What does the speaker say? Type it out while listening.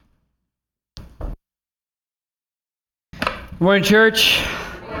Morning, church.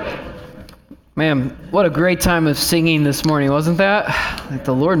 Man, what a great time of singing this morning, wasn't that? Like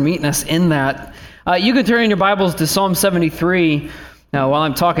the Lord meeting us in that. You can turn in your Bibles to Psalm 73. Now, while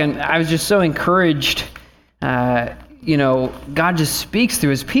I'm talking, I was just so encouraged. God just speaks through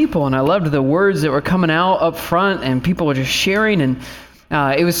his people, and I loved the words that were coming out up front, and people were just sharing, and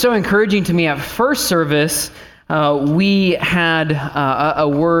it was so encouraging to me. At first service, we had a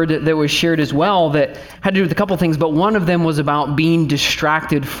word that was shared as well that had to do with a couple things, but one of them was about being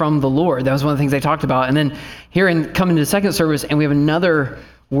distracted from the Lord. That was one of the things they talked about. And then coming to the second service, and we have another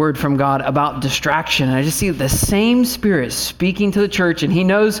word from God about distraction. And I just see the same Spirit speaking to the church, and he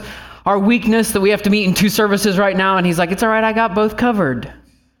knows our weakness that we have to meet in two services right now, and he's like, it's all right, I got both covered.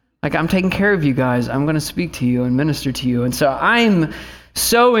 Like, I'm taking care of you guys. I'm going to speak to you and minister to you. And so I'm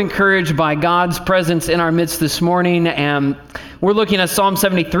so encouraged by God's presence in our midst this morning, and we're looking at Psalm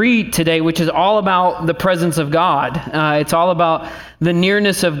 73 today, which is all about the presence of God. It's all about the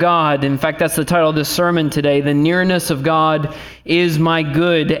nearness of God. In fact, that's the title of this sermon today, The Nearness of God is My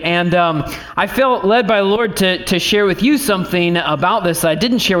Good. And I felt led by the Lord to share with you something about this I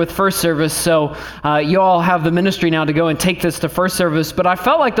didn't share with first service, so you all have the ministry now to go and take this to first service, but I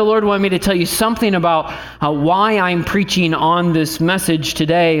felt like the Lord wanted me to tell you something about why I'm preaching on this message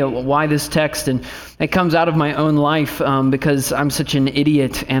today, why this text, and it comes out of my own life because I'm such an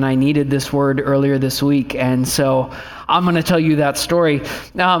idiot and I needed this word earlier this week, and so I'm going to tell you that story.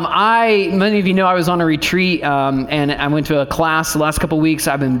 Many of you know I was on a retreat and I went to a class the last couple of weeks.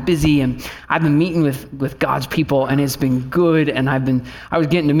 I've been busy and I've been meeting with God's people, and it's been good. And I was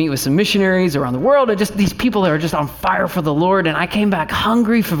getting to meet with some missionaries around the world, and just these people that are just on fire for the Lord. And I came back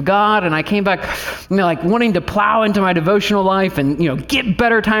hungry for God, and I came back like wanting to plow into my devotional life and get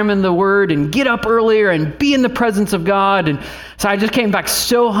better time in the Word and get up earlier and be in the presence of God. And so I just came back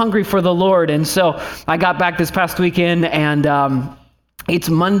so hungry for the Lord. And so I got back this past weekend, and it's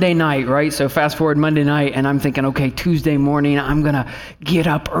Monday night, right? So fast forward Monday night, and I'm thinking, okay, Tuesday morning, I'm going to get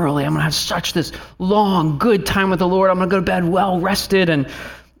up early. I'm going to have such this long, good time with the Lord. I'm going to go to bed well rested. And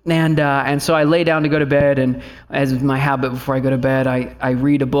so I lay down to go to bed, and as is my habit before I go to bed, I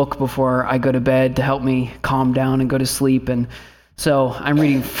read a book before I go to bed to help me calm down and go to sleep. And so I'm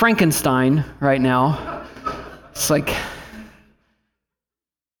reading Frankenstein right now. It's like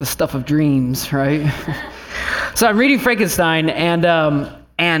the stuff of dreams, right? So I'm reading Frankenstein, and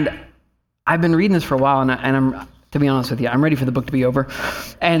I've been reading this for a while, and I'm, to be honest with you, I'm ready for the book to be over.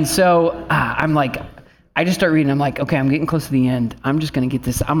 And so I just start reading. I'm like, okay, I'm getting close to the end. I'm just going to get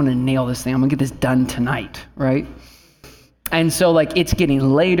this. I'm going to nail this thing. I'm going to get this done tonight, right? And so it's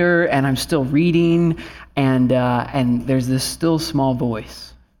getting later, and I'm still reading, and there's this still small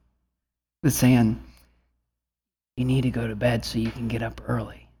voice that's saying, you need to go to bed so you can get up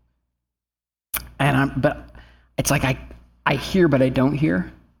early. But it's like I hear, but I don't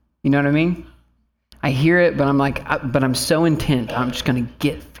hear. You know what I mean? I hear it, but but I'm so intent. I'm just going to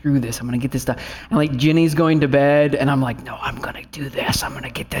get through this. I'm going to get this done. And Jenny's going to bed, and I'm like, no, I'm going to do this. I'm going to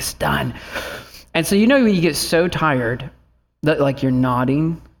get this done. And so when you get so tired that you're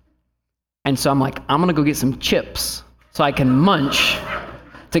nodding, and so I'm like, I'm going to go get some chips so I can munch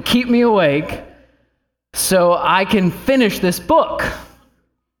to keep me awake so I can finish this book.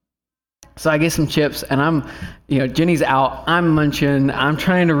 So I get some chips, and I'm, Jenny's out. I'm munching. I'm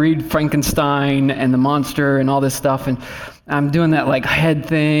trying to read Frankenstein and the monster and all this stuff, and I'm doing that head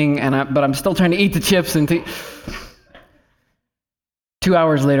thing, but I'm still trying to eat the chips. And 2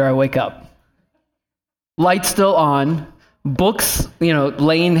 hours later, I wake up. Lights still on, books,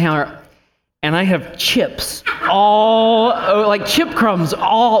 laying here, and I have chips all, chip crumbs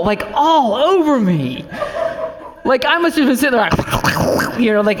all over me. I must have been sitting there,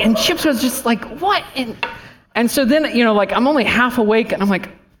 and chips was just what? And so then, I'm only half awake, and I'm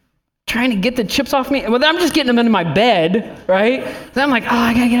trying to get the chips off me. Well, then I'm just getting them into my bed, right? Then I'm like, oh,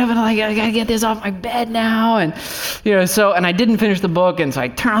 I gotta get up and I gotta get this off my bed now. And, and I didn't finish the book, and so I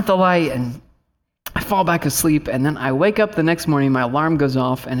turn out the light, and I fall back asleep, and then I wake up the next morning, my alarm goes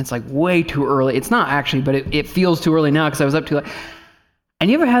off, and it's way too early. It's not actually, but it feels too early now because I was up too late. And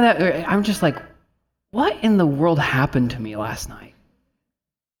you ever have that? I'm just what in the world happened to me last night?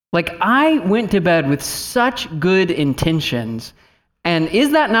 I went to bed with such good intentions, and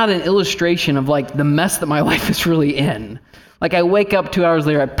is that not an illustration of the mess that my life is really in? I wake up 2 hours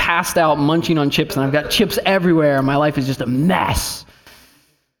later, I passed out munching on chips, and I've got chips everywhere, and my life is just a mess.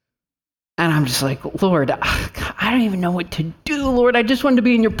 And I'm just Lord, I don't even know what to do, Lord. I just wanted to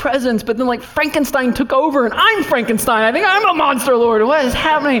be in your presence, but then Frankenstein took over, and I'm Frankenstein. I think I'm a monster, Lord. What is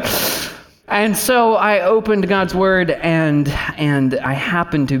happening? And so I opened God's Word, and I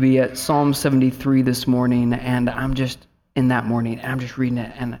happened to be at Psalm 73 this morning, and I'm just in that morning, and I'm just reading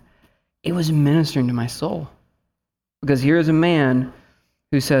it, and it was ministering to my soul. Because here is a man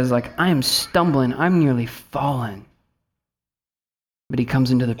who says, like, I am stumbling, I'm nearly fallen. But he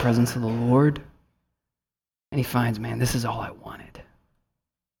comes into the presence of the Lord, and he finds, man, this is all I wanted.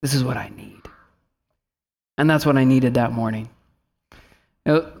 This is what I need. And that's what I needed that morning.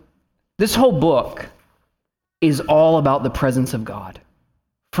 You know, this whole book is all about the presence of God.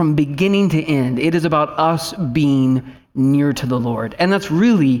 From beginning to end, it is about us being near to the Lord. And that's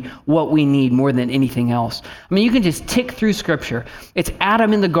really what we need more than anything else. I mean, you can just tick through Scripture. It's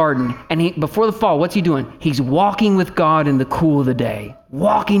Adam in the garden, and before the fall, what's he doing? He's walking with God in the cool of the day,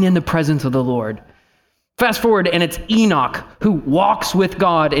 walking in the presence of the Lord. Fast forward, and it's Enoch who walks with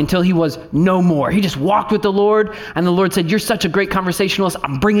God until he was no more. He just walked with the Lord, and the Lord said, you're such a great conversationalist.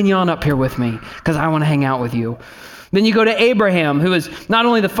 I'm bringing you on up here with me because I want to hang out with you. Then you go to Abraham, who is not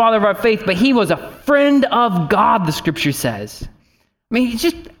only the father of our faith, but he was a friend of God, the Scripture says. I mean,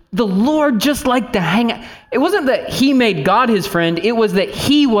 the Lord just liked to hang out. It wasn't that he made God his friend. It was that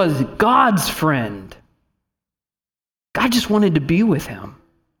he was God's friend. God just wanted to be with him.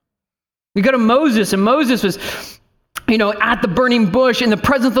 You go to Moses, and Moses was, at the burning bush in the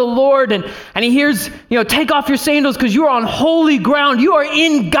presence of the Lord, and he hears, take off your sandals because you are on holy ground. You are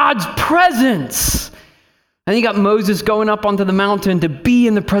in God's presence. And you got Moses going up onto the mountain to be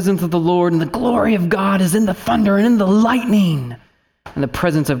in the presence of the Lord, and the glory of God is in the thunder and in the lightning, and the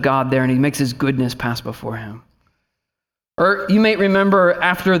presence of God there, and he makes his goodness pass before him. Or you may remember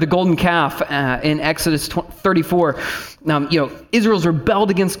after the golden calf in Exodus 34, Israel's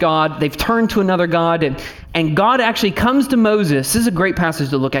rebelled against God. They've turned to another God, and God actually comes to Moses. This is a great passage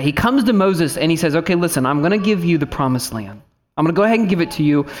to look at. He comes to Moses and he says, okay, listen, I'm going to give you the promised land. I'm going to go ahead and give it to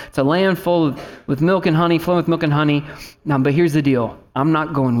you. It's a land full with milk and honey, flowing with milk and honey. Now, but here's the deal. I'm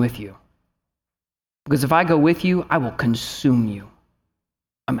not going with you. Because if I go with you, I will consume you.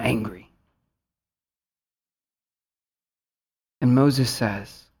 I'm angry. And Moses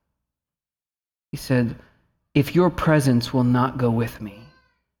says, he said, if your presence will not go with me,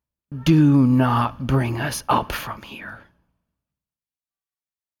 do not bring us up from here.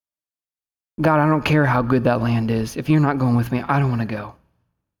 God, I don't care how good that land is. If you're not going with me, I don't want to go.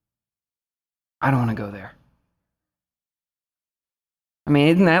 I don't want to go there. I mean,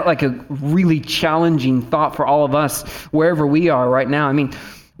 isn't that like a really challenging thought for all of us, wherever we are right now? I mean,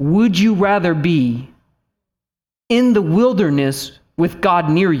 would you rather be in the wilderness with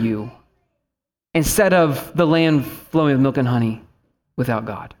God near you instead of the land flowing with milk and honey without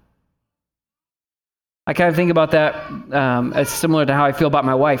God? I kind of think about that as similar to how I feel about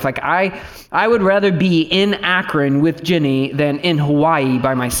my wife. Like I would rather be in Akron with Jenny than in Hawaii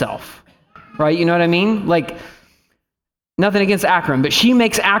by myself, right? You know what I mean? Like, nothing against Akron, but she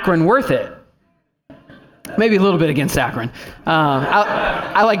makes Akron worth it. Maybe a little bit against Akron.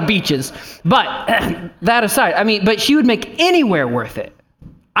 I like beaches. But that aside, but she would make anywhere worth it.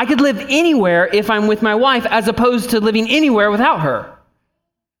 I could live anywhere if I'm with my wife as opposed to living anywhere without her.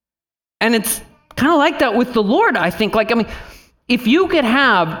 And it's kind of like that with the Lord, I think. If you could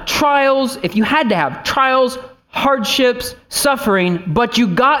have trials, if you had to have trials, hardships, suffering, but you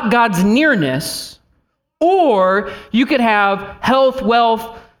got God's nearness, or you could have health,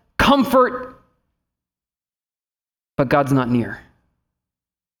 wealth, comfort, but God's not near.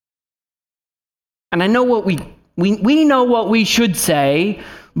 And I know what we know what we should say,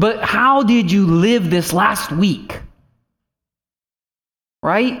 but how did you live this last week?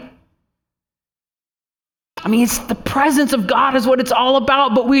 Right? It's the presence of God is what it's all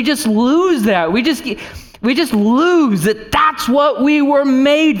about, but we just lose that. We just lose that that's what we were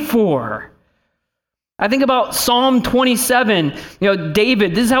made for. I think about Psalm 27.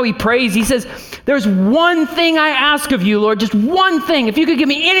 David, this is how he prays. He says, there's one thing I ask of you, Lord, just one thing. If you could give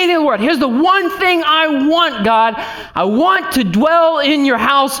me anything in the world, here's the one thing I want, God. I want to dwell in your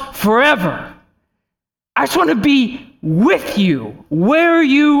house forever. I just want to be with you where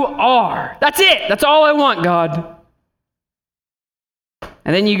you are. That's it. That's all I want, God.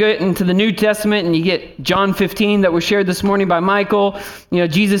 And then you get into the New Testament and you get John 15 that was shared this morning by Michael.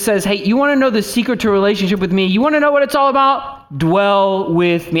 Jesus says, hey, you want to know the secret to a relationship with me? You want to know what it's all about? Dwell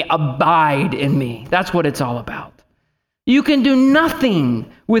with me. Abide in me. That's what it's all about. You can do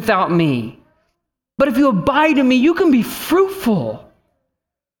nothing without me. But if you abide in me, you can be fruitful.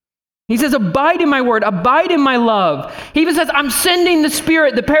 He says, abide in my word, abide in my love. He even says, I'm sending the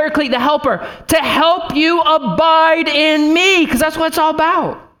Spirit, the Paraclete, the Helper, to help you abide in me, because that's what it's all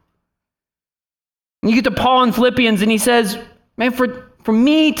about. And you get to Paul in Philippians, and he says, man, for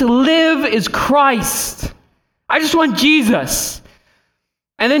me to live is Christ. I just want Jesus.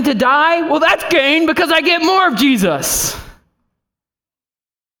 And then to die, well, that's gain because I get more of Jesus.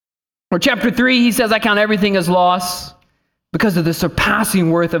 Or chapter 3, he says, I count everything as loss because of the surpassing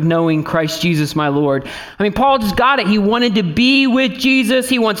worth of knowing Christ Jesus, my Lord. I mean, Paul just got it. He wanted to be with Jesus.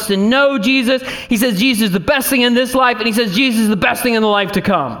 He wants to know Jesus. He says Jesus is the best thing in this life, and he says Jesus is the best thing in the life to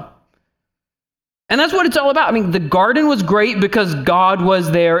come. And that's what it's all about. I mean, the garden was great because God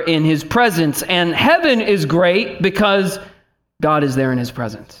was there in his presence, and heaven is great because God is there in his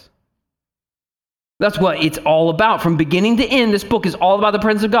presence. That's what it's all about. From beginning to end, this book is all about the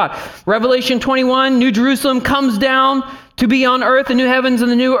presence of God. Revelation 21, New Jerusalem comes down to be on earth, the new heavens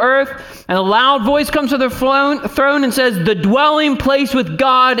and the new earth. And a loud voice comes to the throne and says, the dwelling place with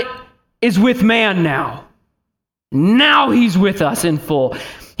God is with man now. Now he's with us in full.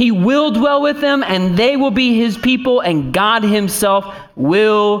 He will dwell with them, and they will be his people, and God himself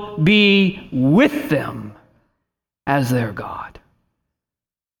will be with them as their God.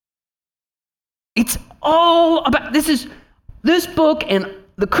 It's all about, this book and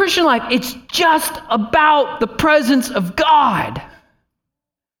the Christian life, it's just about the presence of God.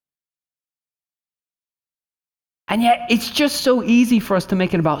 And yet, it's just so easy for us to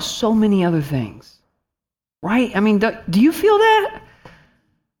make it about so many other things. Right? I mean, do you feel that?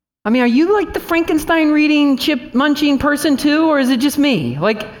 I mean, are you like the Frankenstein reading, chip munching person too, or is it just me?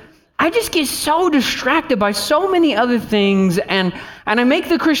 Like, I just get so distracted by so many other things, and I make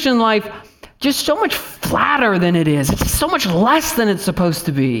the Christian life just so much flatter than it is. It's so much less than it's supposed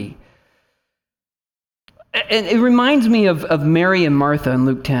to be. And it reminds me of Mary and Martha in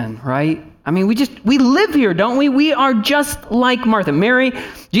Luke 10, right? I mean, we live here, don't we? We are just like Martha. Mary,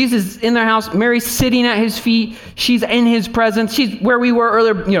 Jesus is in their house. Mary's sitting at his feet. She's in his presence. She's where we were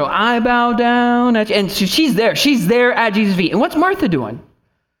earlier, I bow down. And she's there. She's there at Jesus' feet. And what's Martha doing?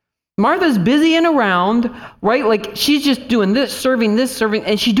 Martha's busy and around, right? Like she's just doing this, serving,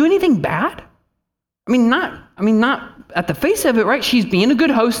 and she do anything bad? I mean, not at the face of it, right? She's being a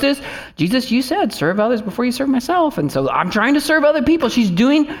good hostess. Jesus, you said, serve others before you serve myself. And so I'm trying to serve other people. She's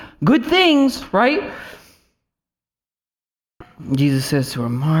doing good things, right? Jesus says to her,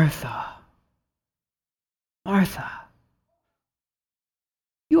 Martha, Martha,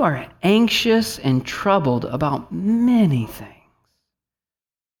 you are anxious and troubled about many things.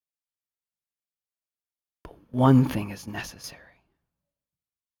 But one thing is necessary.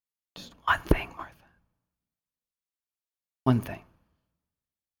 Just one thing, Martha. One thing.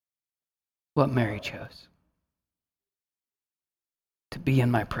 What Mary chose. To be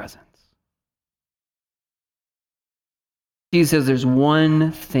in my presence. Jesus says there's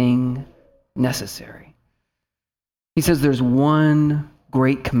one thing necessary. He says there's one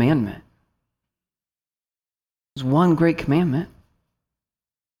great commandment. There's one great commandment.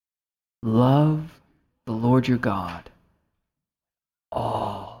 Love the Lord your God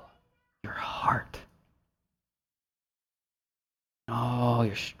all your heart, all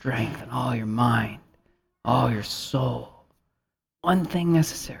your strength, and all your mind, all your soul. One thing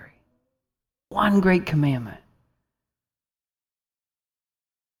necessary. One great commandment.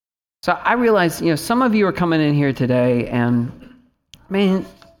 So I realize, some of you are coming in here today and, man,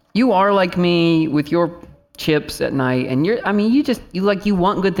 you are like me with your chips at night, and you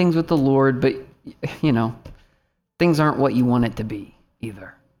want good things with the Lord, but, things aren't what you want it to be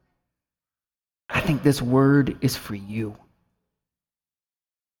either. I think this word is for you.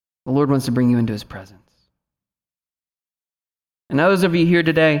 The Lord wants to bring you into his presence. And those of you here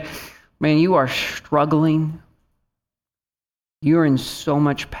today, man, you are struggling. You're in so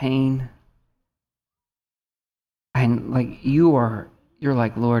much pain. And you're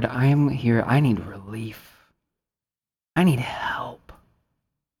like, Lord, I am here. I need relief. I need help.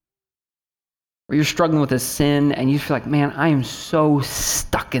 Or you're struggling with a sin and you feel like, man, I am so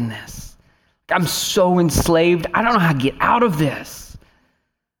stuck in this. I'm so enslaved. I don't know how to get out of this.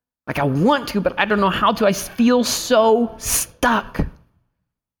 I want to, but I don't know how to. I feel so stuck. And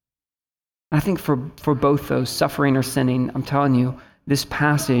I think for both those, suffering or sinning, I'm telling you, this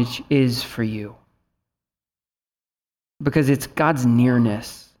passage is for you. Because it's God's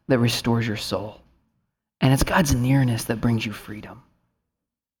nearness that restores your soul. And it's God's nearness that brings you freedom.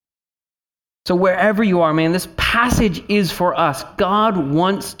 So wherever you are, man, this passage is for us. God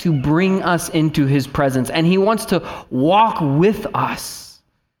wants to bring us into his presence, and he wants to walk with us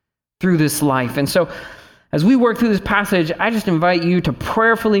through this life. And so as we work through this passage, I just invite you to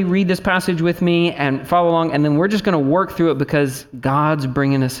prayerfully read this passage with me and follow along, and then we're just going to work through it because God's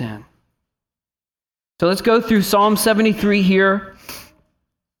bringing us in. So let's go through Psalm 73 here.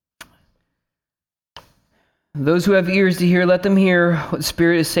 Those who have ears to hear, let them hear what the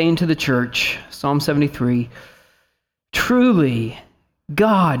Spirit is saying to the church. Psalm 73. Truly,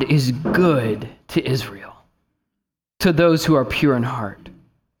 God is good to Israel, to those who are pure in heart.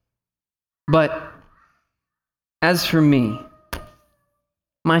 But as for me,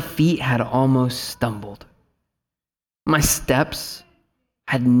 my feet had almost stumbled. My steps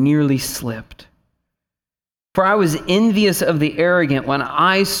had nearly slipped. For I was envious of the arrogant when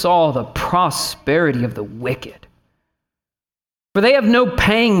I saw the prosperity of the wicked. For they have no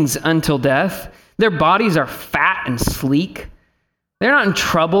pangs until death. Their bodies are fat and sleek. They're not in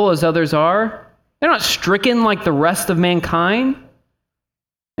trouble as others are. They're not stricken like the rest of mankind.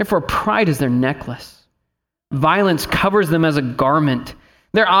 Therefore, pride is their necklace. Violence covers them as a garment.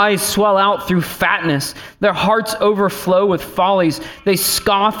 Their eyes swell out through fatness. Their hearts overflow with follies. They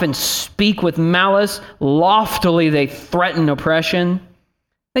scoff and speak with malice. Loftily they threaten oppression.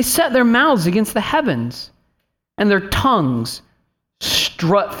 They set their mouths against the heavens, and their tongues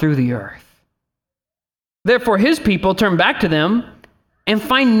strut through the earth. Therefore his people turn back to them and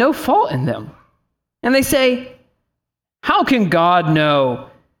find no fault in them. And they say, how can God know?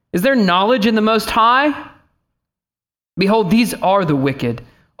 Is there knowledge in the Most High? Behold, these are the wicked,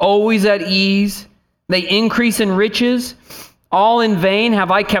 always at ease. They increase in riches. All in vain have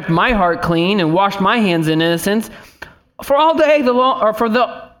I kept my heart clean and washed my hands in innocence. For all the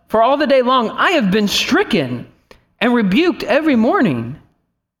day long I have been stricken and rebuked every morning.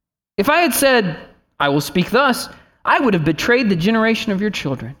 If I had said, I will speak thus, I would have betrayed the generation of your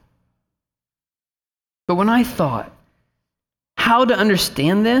children. But when I thought how to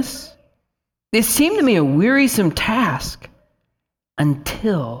understand this, it seemed to me a wearisome task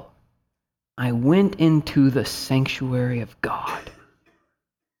until I went into the sanctuary of God.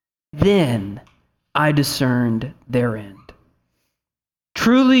 Then I discerned their end.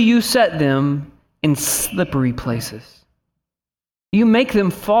 Truly you set them in slippery places. You make them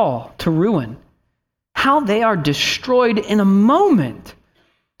fall to ruin. How they are destroyed in a moment,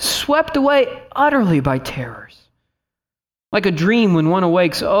 swept away utterly by terrors. Like a dream when one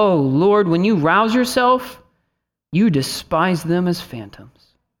awakes, oh Lord, when you rouse yourself, you despise them as phantoms.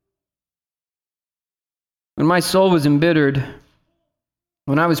 When my soul was embittered,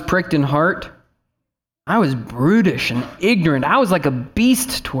 when I was pricked in heart, I was brutish and ignorant. I was like a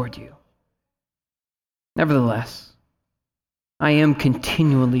beast toward you. Nevertheless, I am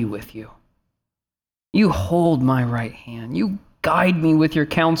continually with you. You hold my right hand. You guide me with your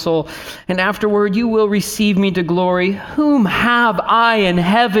counsel, and afterward you will receive me to glory. Whom have I in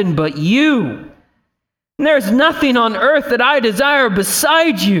heaven but you? And there is nothing on earth that I desire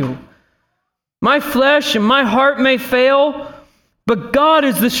beside you. My flesh and my heart may fail, but God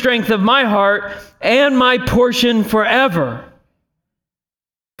is the strength of my heart and my portion forever.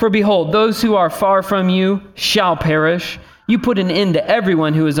 For behold, those who are far from you shall perish. You put an end to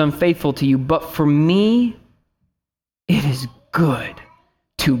everyone who is unfaithful to you. But for me, it is good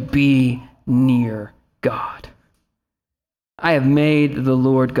to be near God. I have made the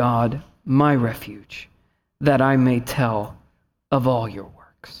Lord God my refuge, that I may tell of all your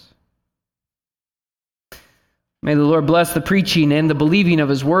works. May the Lord bless the preaching and the believing of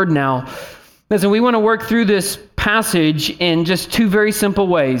his word now. Listen, we want to work through this passage in just two very simple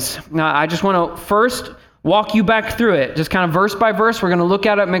ways. Now, I just want to first walk you back through it, just kind of verse by verse. We're going to look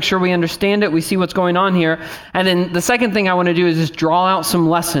at it, make sure we understand it, we see what's going on here. And then the second thing I want to do is just draw out some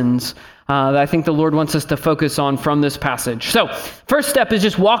lessons that I think the Lord wants us to focus on from this passage. So, first step is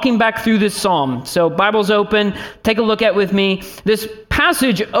just walking back through this psalm. So, Bible's open, take a look at it with me. This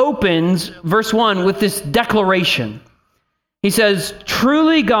passage opens, verse 1, with this declaration. He says,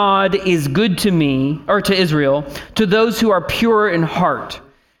 truly God is good to me, or to Israel, to those who are pure in heart.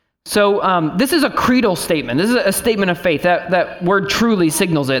 So this is a creedal statement. This is a statement of faith. That word truly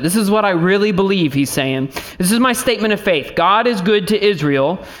signals it. This is what I really believe, he's saying. This is my statement of faith. God is good to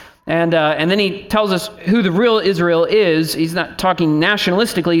Israel. And then he tells us who the real Israel is. He's not talking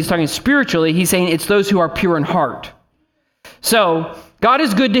nationalistically. He's talking spiritually. He's saying it's those who are pure in heart. So God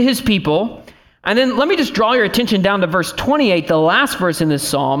is good to his people. And then let me just draw your attention down to verse 28, the last verse in this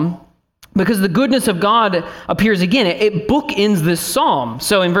psalm. Because the goodness of God appears again. It bookends this psalm.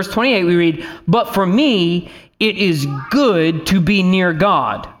 So in verse 28 we read, but for me it is good to be near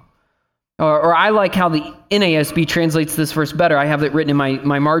God. Or I like how the NASB translates this verse better. I have it written in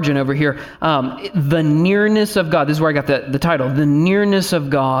my margin over here. The nearness of God. This is where I got the title. The nearness of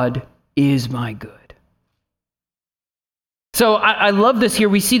God is my good. So I love this here.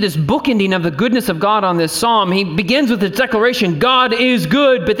 We see this bookending of the goodness of God on this psalm. He begins with this declaration, God is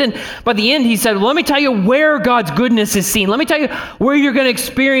good. But then by the end, he said, well, let me tell you where God's goodness is seen. Let me tell you where you're going to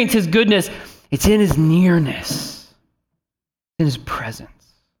experience his goodness. It's in his nearness, in his presence.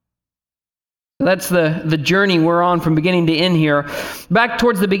 So that's the journey we're on from beginning to end here. Back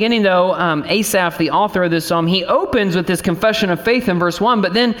towards the beginning, though, Asaph, the author of this psalm, he opens with this confession of faith in verse 1,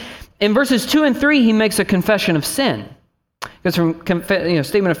 but then In verses 2 and 3, he makes a confession of sin. Because from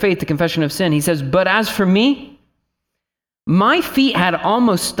statement of faith to confession of sin, he says, "But as for me, my feet had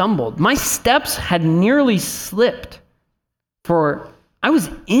almost stumbled. My steps had nearly slipped. For I was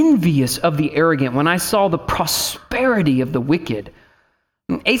envious of the arrogant when I saw the prosperity of the wicked."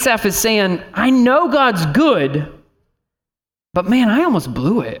 Asaph is saying, I know God's good, but man, I almost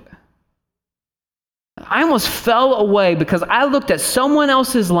blew it. I almost fell away because I looked at someone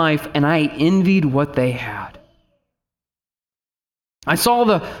else's life and I envied what they had. I saw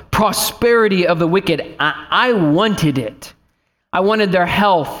the prosperity of the wicked. I wanted it. I wanted their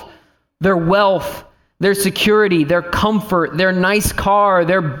health, their wealth, their security, their comfort, their nice car,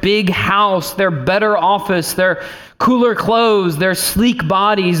 their big house, their better office, their cooler clothes, their sleek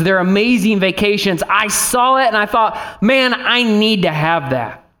bodies, their amazing vacations. I saw it and I thought, man, I need to have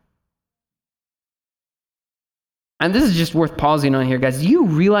that. And this is just worth pausing on here, guys. Do you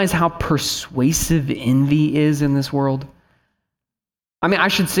realize how persuasive envy is in this world? I mean, I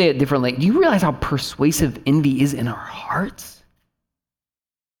should say it differently. Do you realize how persuasive envy is in our hearts?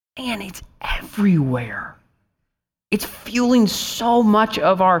 Man, it's everywhere. It's fueling so much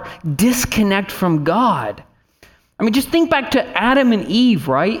of our disconnect from God. I mean, just think back to Adam and Eve,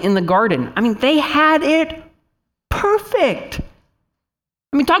 right, in the garden. I mean, they had it perfect.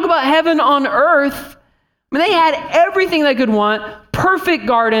 I mean, talk about heaven on earth. I mean, they had everything they could want, perfect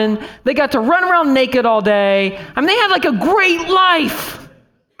garden. They got to run around naked all day. I mean, they had like a great life.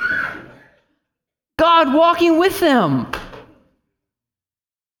 God walking with them.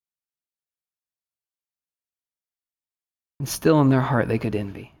 And still in their heart, they could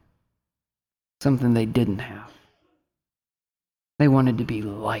envy something they didn't have. They wanted to be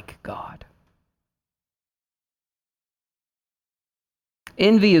like God.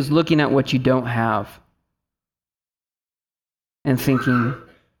 Envy is looking at what you don't have and thinking,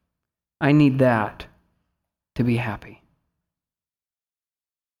 I need that to be happy.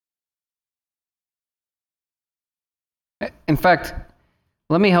 In fact,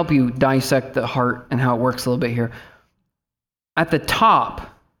 let me help you dissect the heart and how it works a little bit here. At the top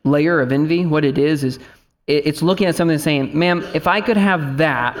layer of envy, what it is it's looking at something and saying, ma'am, if I could have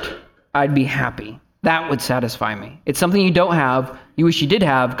that, I'd be happy. That would satisfy me. It's something you don't have, you wish you did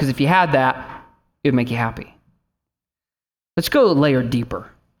have, because if you had that, it would make you happy. Let's go a layer deeper.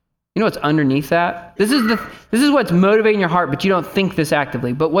 You know what's underneath that? This is what's motivating your heart, but you don't think this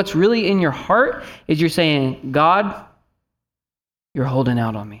actively. But what's really in your heart is you're saying, God, you're holding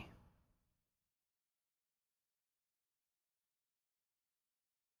out on me.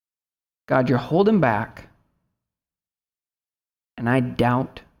 God, you're holding back, and I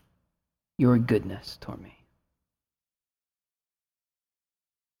doubt your goodness toward me.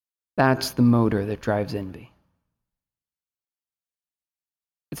 That's the motor that drives envy.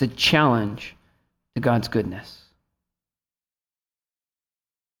 It's a challenge to God's goodness.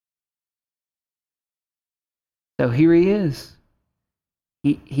 So here he is.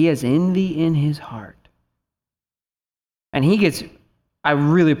 He has envy in his heart. And I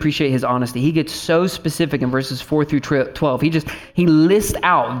really appreciate his honesty. He gets so specific in verses 4 through 12. He lists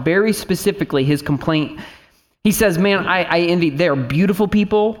out very specifically his complaint. He says, man, I envy. They're beautiful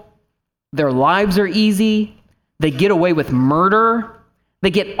people. Their lives are easy. They get away with murder. They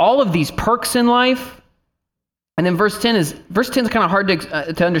get all of these perks in life. And then verse 10 is kind of hard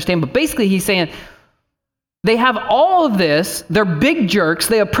to understand, but basically he's saying, they have all of this, they're big jerks,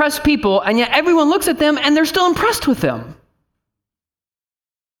 they oppress people, and yet everyone looks at them and they're still impressed with them.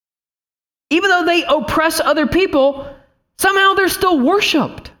 Even though they oppress other people, somehow they're still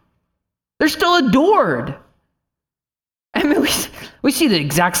worshipped. They're still adored. I mean, we see the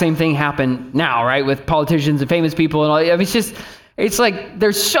exact same thing happen now, right, with politicians and famous people and all. I mean, it's like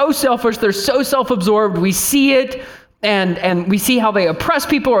they're so selfish, they're so self-absorbed. We see it, and we see how they oppress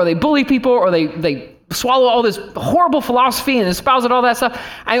people, or they bully people, or they swallow all this horrible philosophy and espouse it, all that stuff.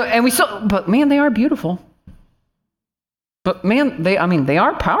 But man, they are beautiful. But man, they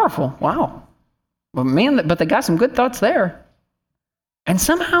are powerful. Wow. But man, but they got some good thoughts there. And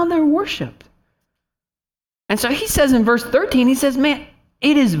somehow they're worshipped. And so he says in verse 13, he says, man,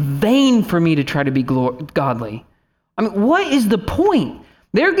 it is vain for me to try to be godly. I mean, what is the point?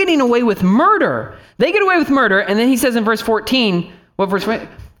 They're getting away with murder. They get away with murder, and then he says in verse 14,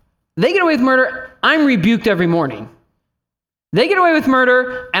 they get away with murder, I'm rebuked every morning. They get away with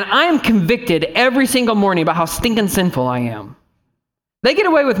murder, and I am convicted every single morning about how stinking sinful I am. They get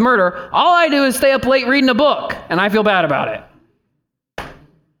away with murder, all I do is stay up late reading a book, and I feel bad about it.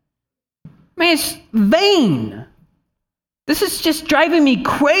 Man, it's vain. This is just driving me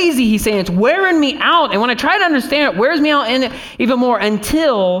crazy, he's saying. It's wearing me out. And when I try to understand it wears me out in it even more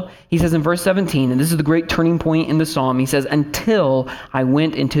until, he says in verse 17, and this is the great turning point in the psalm, he says, until I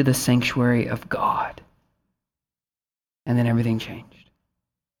went into the sanctuary of God. And then everything changed.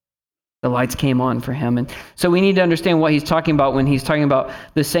 The lights came on for him. And so we need to understand what he's talking about when he's talking about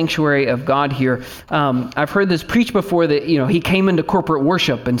the sanctuary of God here. I've heard this preached before that, he came into corporate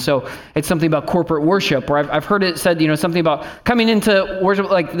worship. And so it's something about corporate worship. Or I've heard it said, something about coming into worship,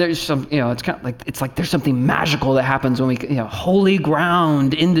 like there's some, it's kind of like, it's like there's something magical that happens when we, holy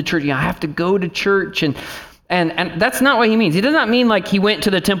ground in the church. I have to go to church and that's not what he means. He does not mean like he went to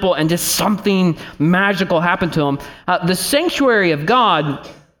the temple and just something magical happened to him. The sanctuary of God,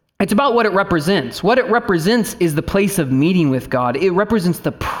 it's about what it represents. What it represents is the place of meeting with God. It represents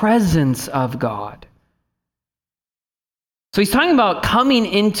the presence of God. So he's talking about coming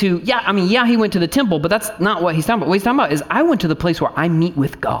into, he went to the temple, but that's not what he's talking about. What he's talking about is I went to the place where I meet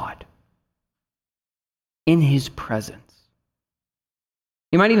with God in his presence.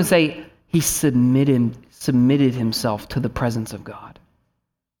 You might even say he submitted himself to the presence of God.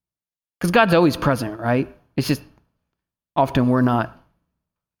 Because God's always present, right? It's just often we're not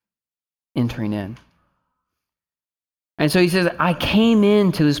entering in. And so he says, I came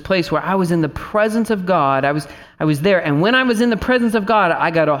into this place where I was in the presence of God. I was there. And when I was in the presence of God, I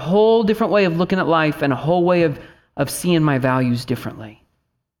got a whole different way of looking at life and a whole way of seeing my values differently.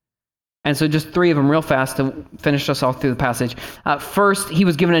 And so just three of them real fast to finish us all through the passage. First, he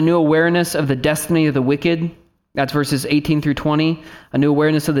was given a new awareness of the destiny of the wicked. That's verses 18 through 20. A new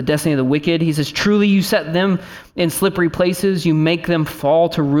awareness of the destiny of the wicked. He says, truly you set them in slippery places. You make them fall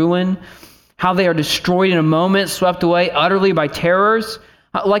to ruin. How they are destroyed in a moment, swept away utterly by terrors.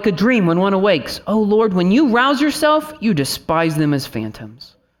 Like a dream when one awakes. Oh Lord, when you rouse yourself, you despise them as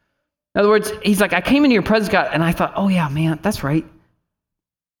phantoms. In other words, he's like, I came into your presence, God, and I thought, oh yeah, man, that's right.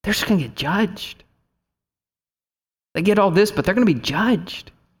 They're just going to get judged. They get all this, but they're going to be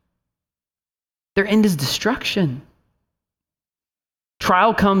judged. Their end is destruction.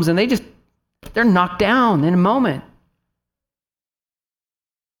 Trial comes and they're knocked down in a moment.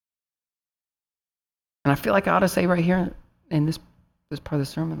 And I feel like I ought to say right here in this part of the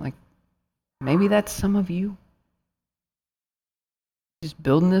sermon, like, maybe that's some of you. Just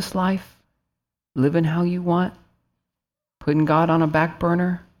building this life, living how you want, putting God on a back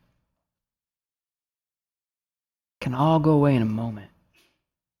burner, can all go away in a moment.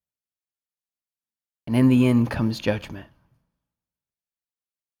 And in the end comes judgment.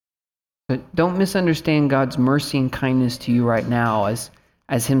 But don't misunderstand God's mercy and kindness to you right now as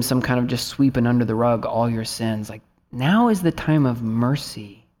him some kind of just sweeping under the rug all your sins. Like, now is the time of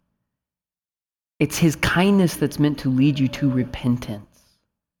mercy. It's his kindness that's meant to lead you to repentance.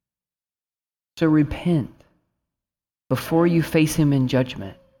 So repent before you face him in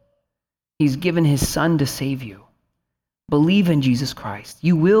judgment. He's given his son to save you. Believe in Jesus Christ.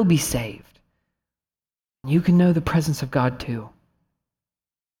 You will be saved. You can know the presence of God too.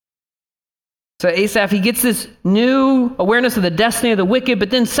 So Asaph, he gets this new awareness of the destiny of the wicked, but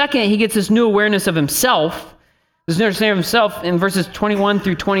then second, he gets this new awareness of himself. This new understanding of himself in verses 21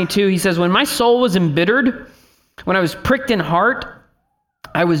 through 22. He says, when my soul was embittered, when I was pricked in heart,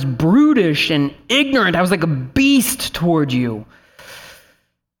 I was brutish and ignorant. I was like a beast toward you.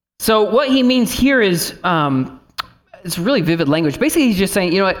 So what he means here is, it's really vivid language. Basically, he's just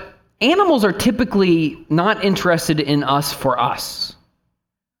saying, animals are typically not interested in us for us.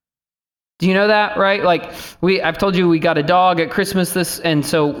 Do you know that, right? Like, I've told you we got a dog at Christmas, and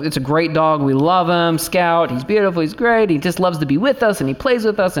so it's a great dog. We love him, Scout. He's beautiful, he's great. He just loves to be with us, and he plays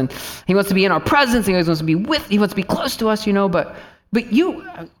with us, and he wants to be in our presence. He always wants to be he wants to be close to us, but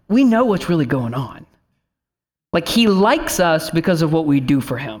we know what's really going on. Like, he likes us because of what we do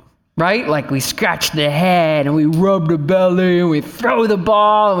for him, right? Like, we scratch the head, and we rub the belly, and we throw the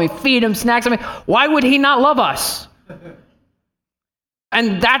ball, and we feed him snacks. I mean, why would he not love us?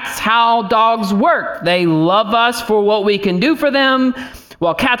 And that's how dogs work. They love us for what we can do for them,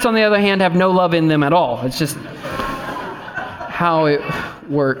 while cats, on the other hand, have no love in them at all. It's just how it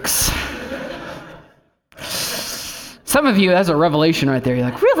works. Some of you, that's a revelation right there. You're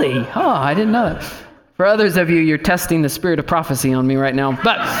like, really? Oh, I didn't know that. For others of you, you're testing the spirit of prophecy on me right now.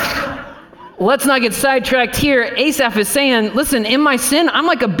 But let's not get sidetracked here. Asaph is saying, listen, in my sin, I'm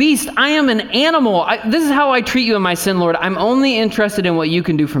like a beast. I am an animal. This is how I treat you in my sin, Lord. I'm only interested in what you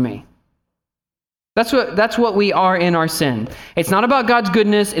can do for me. That's what we are in our sin. It's not about God's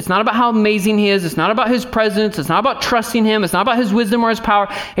goodness. It's not about how amazing he is. It's not about his presence. It's not about trusting him. It's not about his wisdom or his power.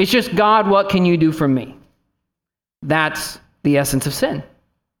 It's just, God, what can you do for me? That's the essence of sin.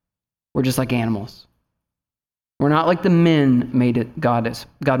 We're just like animals. We're not like the men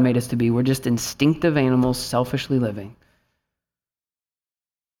God made us to be. We're just instinctive animals, selfishly living.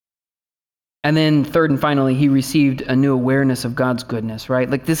 And then third and finally, he received a new awareness of God's goodness, right?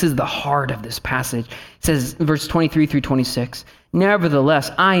 Like this is the heart of this passage. It says, verse 23 through 26,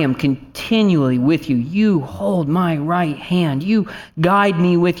 "Nevertheless, I am continually with you. You hold my right hand. You guide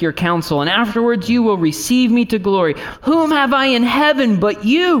me with your counsel. And afterwards you will receive me to glory. Whom have I in heaven but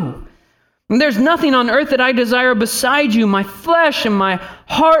you? And there's nothing on earth that I desire beside you. My flesh and my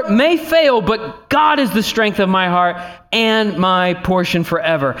heart may fail, but God is the strength of my heart and my portion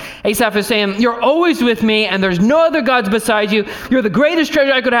forever." Asaph is saying, you're always with me and there's no other gods beside you. You're the greatest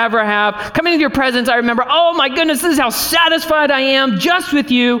treasure I could ever have. Coming into your presence, I remember, oh my goodness, this is how satisfied I am just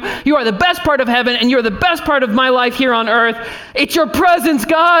with you. You are the best part of heaven and you're the best part of my life here on earth. It's your presence,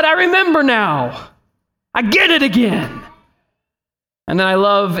 God. I remember now. I get it again. And then I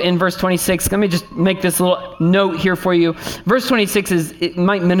love in verse 26, let me just make this little note here for you. Verse 26 it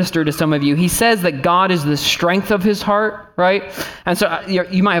might minister to some of you. He says that God is the strength of his heart, right? And so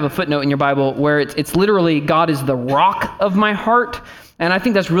you might have a footnote in your Bible where it's literally God is the rock of my heart. And I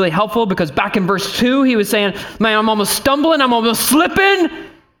think that's really helpful because back in verse 2, he was saying, man, I'm almost stumbling, I'm almost slipping.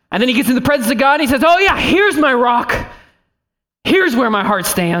 And then he gets in the presence of God and he says, oh yeah, here's my rock. Here's where my heart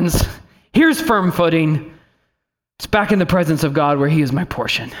stands. Here's firm footing. It's back in the presence of God where he is my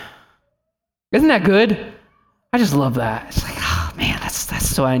portion. Isn't that good? I just love that. It's like, oh man,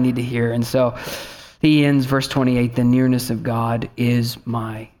 that's what I need to hear. And so he ends verse 28, the nearness of God is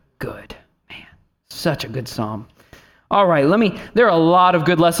my good. Man, such a good psalm. All right, there are a lot of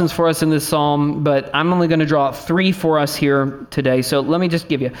good lessons for us in this psalm, but I'm only going to draw 3 for us here today. So let me just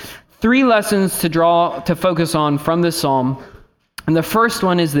give you 3 lessons to focus on from this psalm. And the first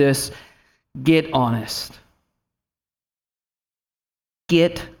one is this: get honest.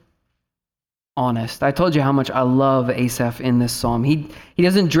 Get honest. I told you how much I love Asaph in this psalm. He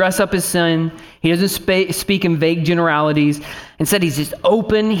doesn't dress up his sin. He doesn't speak in vague generalities. Instead, he's just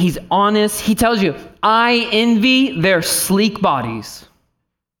open. He's honest. He tells you, I envy their sleek bodies.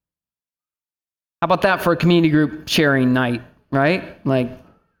 How about that for a community group sharing night, right? Like,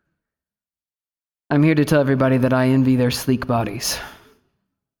 I'm here to tell everybody that I envy their sleek bodies.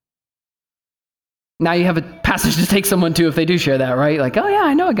 Now you have a passage to take someone to if they do share that, right? Like, oh yeah,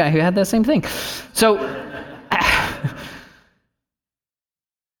 I know a guy who had that same thing. So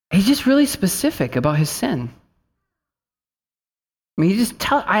he's just really specific about his sin. I mean, he just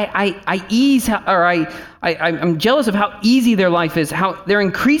I'm jealous of how easy their life is, how they're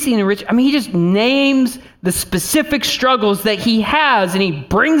increasing in rich. I mean, he just names the specific struggles that he has and he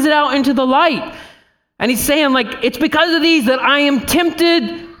brings it out into the light. And he's saying, like, it's because of these that I am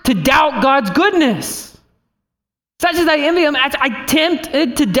tempted to doubt God's goodness. It's not just I envy him, I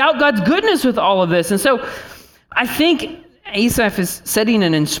tempted to doubt God's goodness with all of this. And so I think Asaph is setting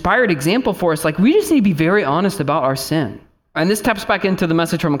an inspired example for us. Like, we just need to be very honest about our sin. And this taps back into the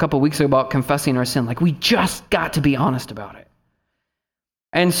message from a couple of weeks ago about confessing our sin. Like, we just got to be honest about it.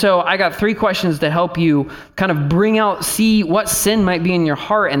 And so I got 3 questions to help you kind of see what sin might be in your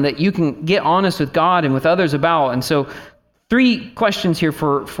heart and that you can get honest with God and with others about. And so 3 questions here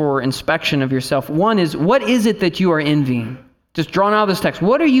for inspection of yourself. One is, what is it that you are envying? Just drawn out of this text.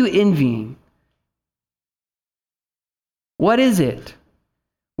 What are you envying? What is it?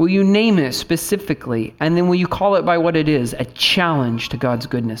 Will you name it specifically? And then will you call it by what it is? A challenge to God's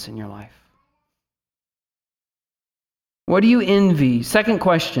goodness in your life. What do you envy? Second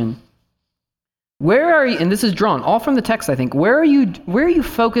question. Where are you, and this is drawn all from the text, I think. Where are you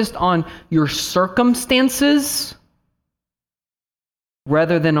focused on your circumstances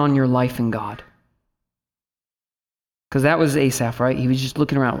rather than on your life in God? Because that was Asaph, right? He was just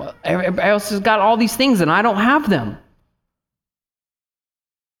looking around. Well, everybody else has got all these things and I don't have them.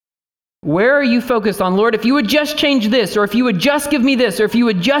 Where are you focused on? Lord, if you would just change this, or if you would just give me this, or if you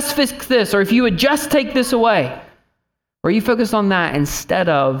would just fix this, or if you would just take this away. Or are you focused on that instead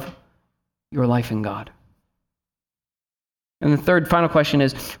of your life in God? And the third, final question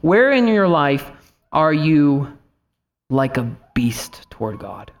is, where in your life are you like a beast toward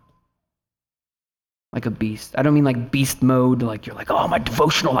God? Like a beast. I don't mean like beast mode, like you're like, oh, my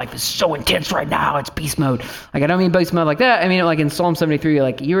devotional life is so intense right now, it's beast mode. Like, I don't mean beast mode like that. I mean, like in Psalm 73, you're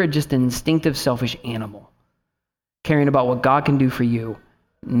like, you're just an instinctive, selfish animal, caring about what God can do for you,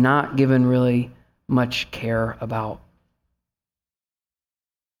 not given really much care about.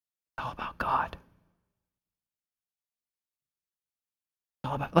 It's all about God. It's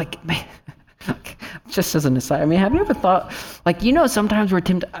all about, like, man, just as an aside, I mean, have you ever thought, like, sometimes we're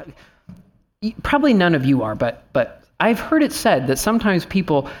tempted, probably none of you are, but I've heard it said that sometimes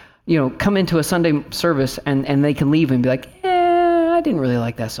people come into a Sunday service and they can leave and be like, I didn't really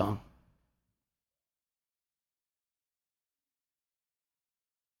like that song.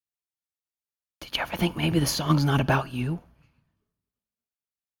 Did you ever think maybe the song's not about you?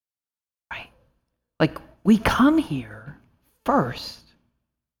 Right? Like, we come here first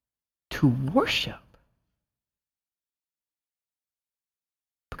to worship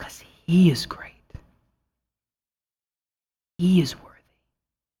because he is great. He is worthy.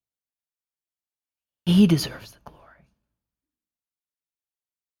 He deserves the glory.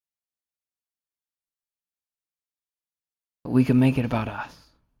 But we can make it about us.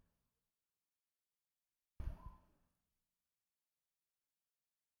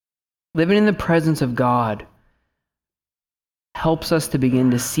 Living in the presence of God helps us to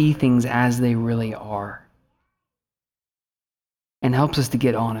begin to see things as they really are and helps us to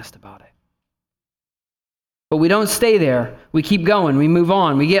get honest about it. But we don't stay there. We keep going. We move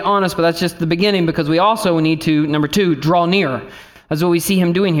on. We get honest, but that's just the beginning because we also need to, number 2, draw near. That's what we see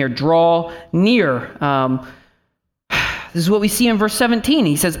him doing here. Draw near. This is what we see in verse 17.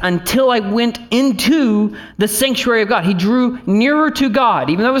 He says, until I went into the sanctuary of God. He drew nearer to God.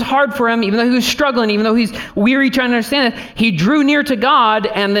 Even though it was hard for him, even though he was struggling, even though he's weary trying to understand it, he drew near to God.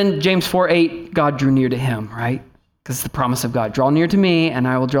 And then James 4:8, God drew near to him, right? Because it's the promise of God. Draw near to me and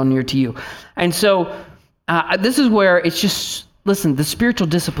I will draw near to you. And so this is where it's just, listen, the spiritual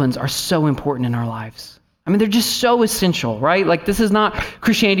disciplines are so important in our lives. I mean, they're just so essential, right? Like, this is not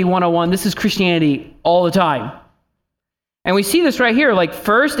Christianity 101. This is Christianity all the time. And we see this right here. Like,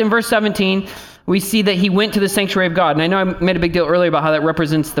 first in verse 17, we see that he went to the sanctuary of God. And I know I made a big deal earlier about how that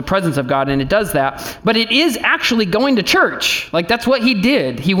represents the presence of God, and it does that. But it is actually going to church. Like, that's what he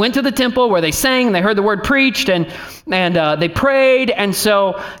did. He went to the temple where they sang, and they heard the word preached, and they prayed. And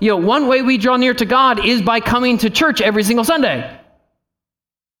so, one way we draw near to God is by coming to church every single Sunday.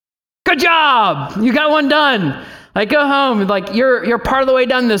 Good job! You got one done. Like, go home, like, you're part of the way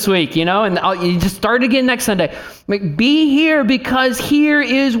done this week, and you just start again next Sunday. Like, be here because here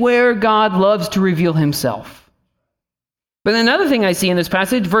is where God loves to reveal himself. But another thing I see in this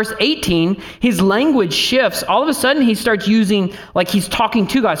passage, verse 18, his language shifts. All of a sudden, he starts using, like, he's talking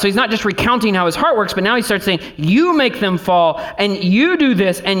to God. So he's not just recounting how his heart works, but now he starts saying, you make them fall, and you do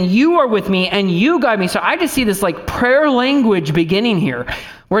this, and you are with me, and you guide me. So I just see this, like, prayer language beginning here.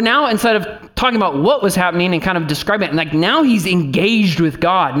 We're now, instead of talking about what was happening and kind of describing it, like, now he's engaged with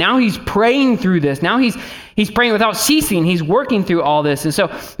God. Now he's praying through this. Now he's praying without ceasing. He's working through all this. And so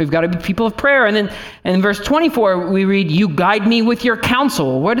we've got to be people of prayer. And then in verse 24, we read, you guide me with your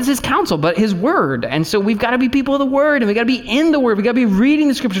counsel. What is his counsel? But his word. And so we've got to be people of the word, and we've got to be in the word. We've got to be reading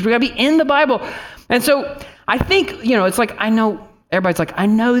the scriptures. We've got to be in the Bible. And so I think, it's like, I know, everybody's like, I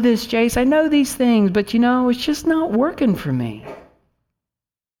know this, Jace. I know these things, but it's just not working for me.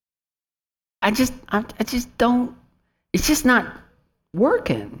 I just don't, it's just not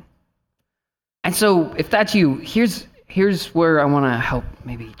working. And so if that's you, here's where I want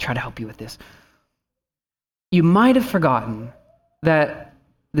to try to help you with this. You might have forgotten that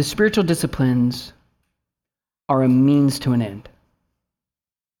the spiritual disciplines are a means to an end.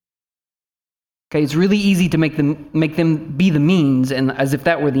 Okay, it's really easy to make them be the means, and as if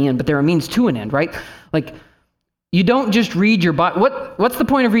that were the end, but they're a means to an end, right? Like, you don't just read your Bible. What's the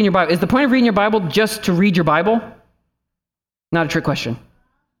point of reading your Bible? Is the point of reading your Bible just to read your Bible? Not a trick question.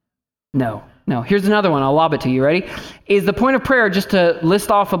 No. Here's another one. I'll lob it to you. Ready? Is the point of prayer just to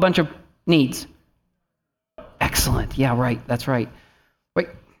list off a bunch of needs? Excellent. Yeah, right. That's right. Wait,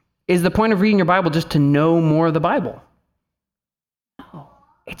 is the point of reading your Bible just to know more of the Bible? No.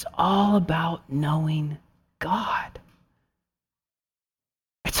 It's all about knowing God.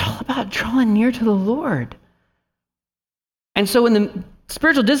 It's all about drawing near to the Lord. And so when the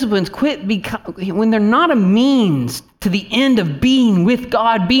spiritual disciplines when they're not a means to the end of being with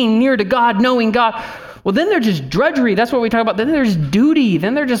God, being near to God, knowing God, well, then they're just drudgery. That's what we talk about. Then there's duty.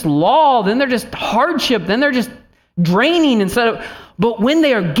 Then they're just law. Then they're just hardship. Then they're just draining but when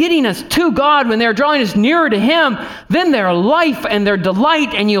they are getting us to God, when they're drawing us nearer to him, then they're life and they're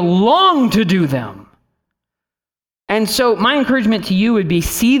delight, and you long to do them. And so my encouragement to you would be,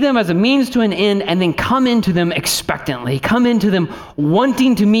 see them as a means to an end, and then come into them expectantly. Come into them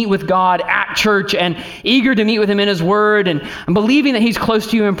wanting to meet with God at church and eager to meet with him in his word and believing that he's close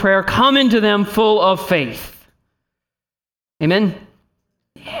to you in prayer. Come into them full of faith. Amen?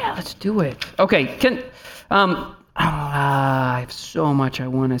 Yeah, let's do it. Okay, I have so much I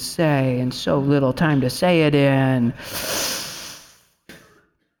want to say and so little time to say it in.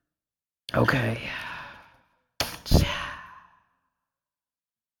 Okay.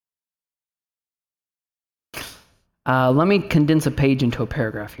 Let me condense a page into a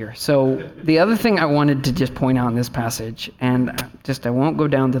paragraph here. So the other thing I wanted to just point out in this passage, and I won't go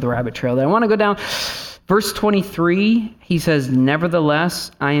down to the rabbit trail. I want to go down. Verse 23, he says,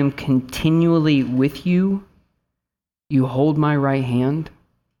 "Nevertheless, I am continually with you. You hold my right hand."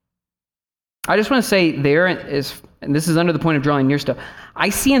 I just want to say there is, and this is under the point of drawing near stuff, I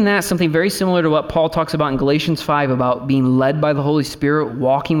see in that something very similar to what Paul talks about in Galatians 5 about being led by the Holy Spirit,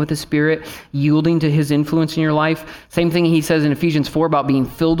 walking with the Spirit, yielding to his influence in your life. Same thing he says in Ephesians 4 about being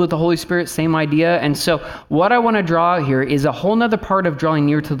filled with the Holy Spirit, same idea. And so what I want to draw out here is a whole nother part of drawing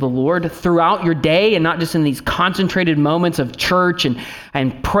near to the Lord throughout your day, and not just in these concentrated moments of church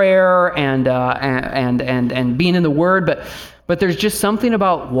and prayer and being in the Word, but there's just something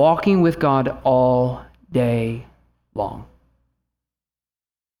about walking with God all day long.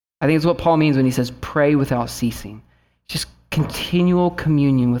 I think it's what Paul means when he says pray without ceasing. Just continual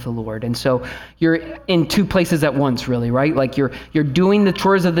communion with the Lord. And so you're in two places at once, really, right? Like you're doing the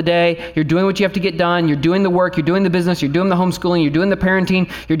chores of the day, you're doing what you have to get done, you're doing the work, you're doing the business, you're doing the homeschooling, you're doing the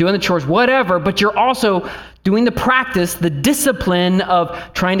parenting, you're doing the chores, whatever, but you're also doing the practice, the discipline of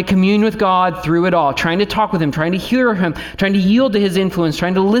trying to commune with God through it all, trying to talk with him, trying to hear him, trying to yield to his influence,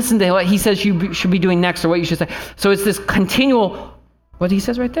 trying to listen to what he says you should be doing next or what you should say. So it's this continual, what he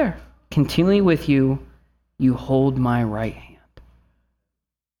says right there, continually with you, you hold my right hand.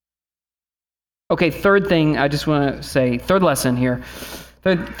 Okay, third thing I just want to say, third lesson here.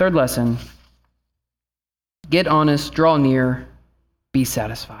 Third lesson. Get honest, draw near, be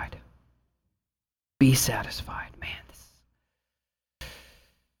satisfied. Be satisfied. Man,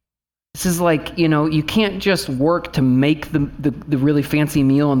 this is like, you can't just work to make the really fancy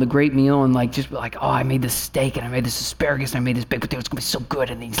meal and the great meal and like just like, oh, I made this steak and I made this asparagus and I made this baked potato. It's going to be so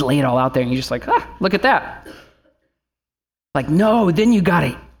good. And he's lay it all out there and you're just like, look at that. Like, no, then you got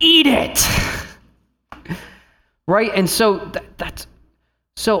to eat it. Right? And so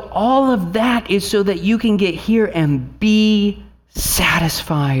so all of that is so that you can get here and be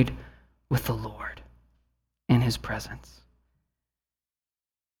satisfied with the Lord and his presence.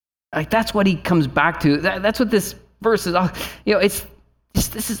 Like that's what he comes back to. That's what this verse is.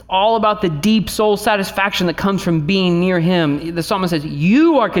 This is all about the deep soul satisfaction that comes from being near him. The psalmist says,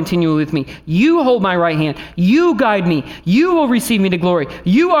 "You are continually with me. You hold my right hand. You guide me. You will receive me to glory.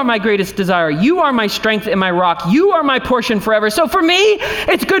 You are my greatest desire. You are my strength and my rock. You are my portion forever." So for me,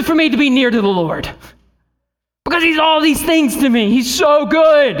 it's good for me to be near to the Lord because he's all these things to me. He's so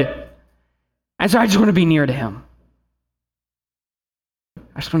good. And so I just want to be near to him.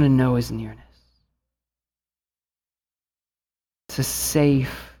 I just want to know his nearness. It's a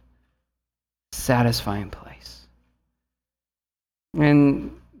safe, satisfying place.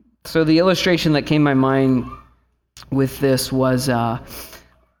 And so the illustration that came to my mind with this was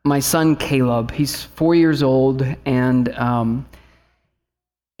my son Caleb. He's 4 years old, and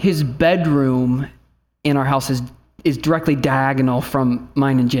his bedroom in our house is directly diagonal from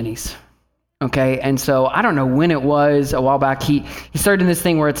mine and Jenny's. Okay, and so I don't know when it was, a while back, he started in this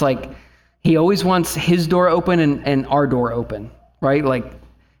thing where it's like, he always wants his door open and our door open, right? Like,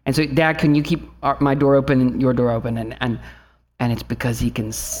 and so, Dad, can you keep my door open and your door open? And it's because he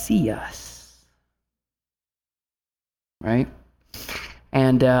can see us, right?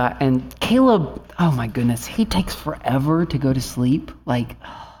 And Caleb, oh my goodness, he takes forever to go to sleep. Like,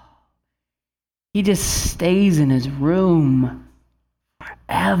 he just stays in his room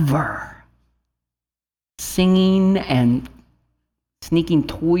forever, singing and sneaking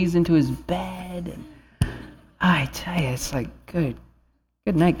toys into his bed. And I tell you, it's like, good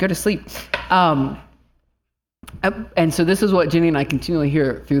night, go to sleep. And so this is what Jenny and I continually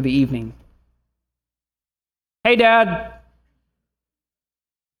hear through the evening. "Hey, Dad."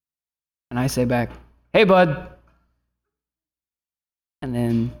 And I say back, "Hey, bud." And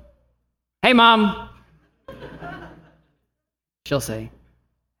then, "Hey, Mom." She'll say,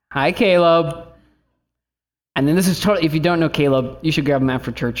 "Hi, Caleb." And then this is totally, if you don't know Caleb, you should grab him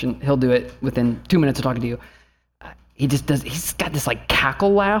after church and he'll do it within 2 minutes of talking to you. He's got this like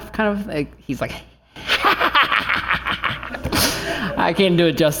cackle laugh kind of, like, he's like, I can't do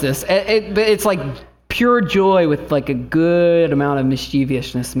it justice. But it's like pure joy with like a good amount of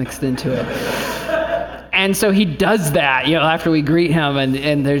mischievousness mixed into it. And so he does that, after we greet him,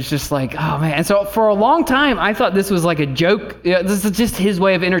 and there's just like, oh man. And so for a long time, I thought this was like a joke. This is just his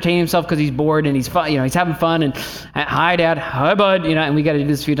way of entertaining himself because he's bored and he's fun, he's having fun. And "Hi, Dad. Hi, bud." And we got to do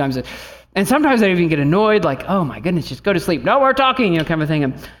this a few times. And sometimes I even get annoyed, like, oh my goodness, just go to sleep. No, we're talking, kind of thing.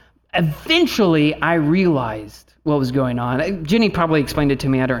 And eventually, I realized what was going on. Jenny probably explained it to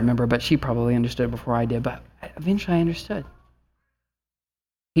me. I don't remember, but she probably understood it before I did. But eventually, I understood.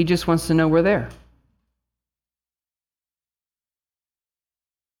 He just wants to know we're there.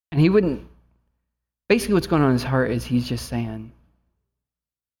 And he wouldn't, basically what's going on in his heart is he's just saying,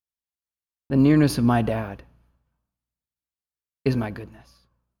 the nearness of my dad is my goodness.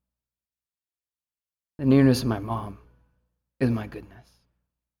 The nearness of my mom is my goodness.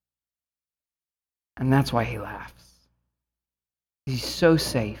 And that's why he laughs. He's so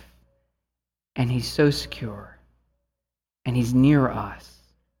safe, and he's so secure, and he's near us,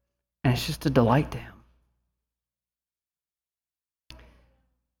 and it's just a delight to him.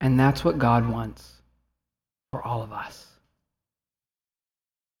 And that's what God wants for all of us.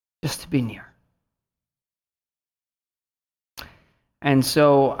 Just to be near. And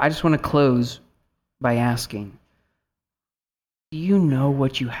so I just want to close by asking, do you know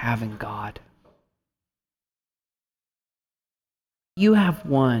what you have in God? You have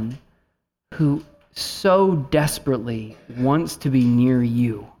one who so desperately wants to be near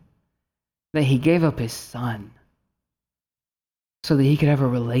you that he gave up his son so that he could have a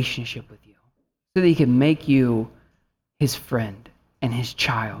relationship with you, so that he could make you his friend and his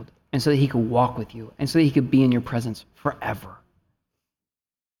child, and so that he could walk with you, and so that he could be in your presence forever.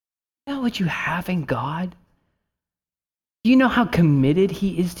 You know what you have in God? Do you know how committed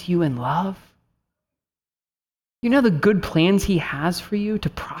he is to you in love? You know the good plans he has for you to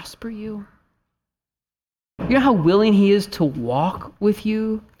prosper you? You know how willing he is to walk with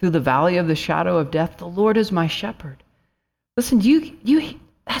you through the valley of the shadow of death? The Lord is my shepherd. Listen,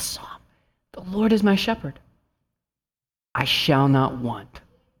 that song, the Lord is my shepherd. I shall not want.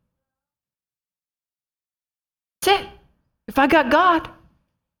 That's it. If I got God,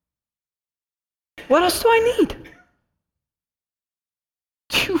 what else do I need?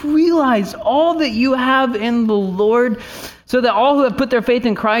 Do you realize all that you have in the Lord, so that all who have put their faith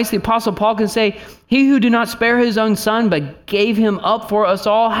in Christ, the Apostle Paul can say, he who did not spare his own son, but gave him up for us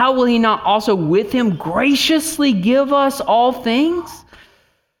all, how will he not also with him graciously give us all things?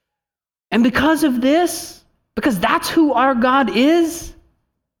 And because of this, because that's who our God is,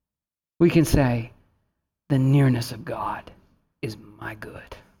 we can say, the nearness of God is my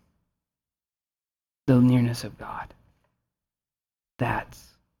good. The nearness of God. That's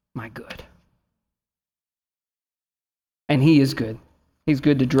my good. And he is good. He's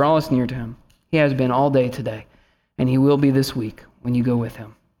good to draw us near to him. He has been all day today, and he will be this week when you go with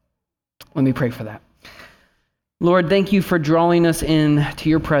him. Let me pray for that. Lord, thank you for drawing us in to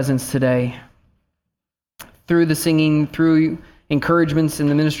your presence today. Through the singing, through encouragements in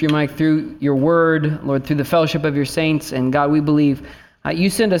the ministry of Mike, through your word, Lord, through the fellowship of your saints. And God, we believe you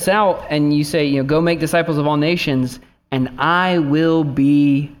send us out and you say, go make disciples of all nations, and I will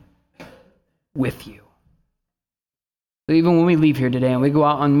be with you. So even when we leave here today and we go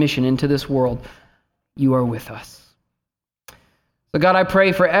out on mission into this world, you are with us. So God, I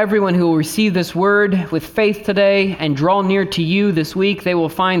pray for everyone who will receive this word with faith today and draw near to you this week. They will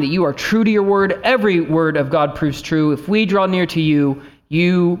find that you are true to your word. Every word of God proves true. If we draw near to you,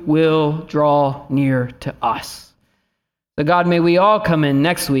 you will draw near to us. So God, may we all come in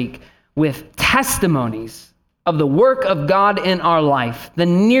next week with testimonies of the work of God in our life, the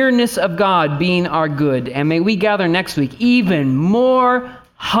nearness of God being our good. And may we gather next week even more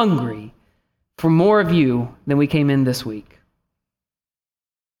hungry for more of you than we came in this week.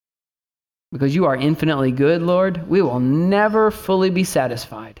 Because you are infinitely good, Lord, we will never fully be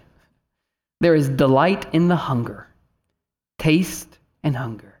satisfied. There is delight in the hunger. Taste and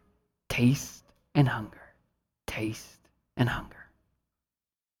hunger. Taste and hunger. Taste and hunger.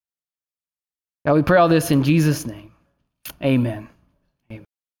 God, we pray all this in Jesus' name. Amen.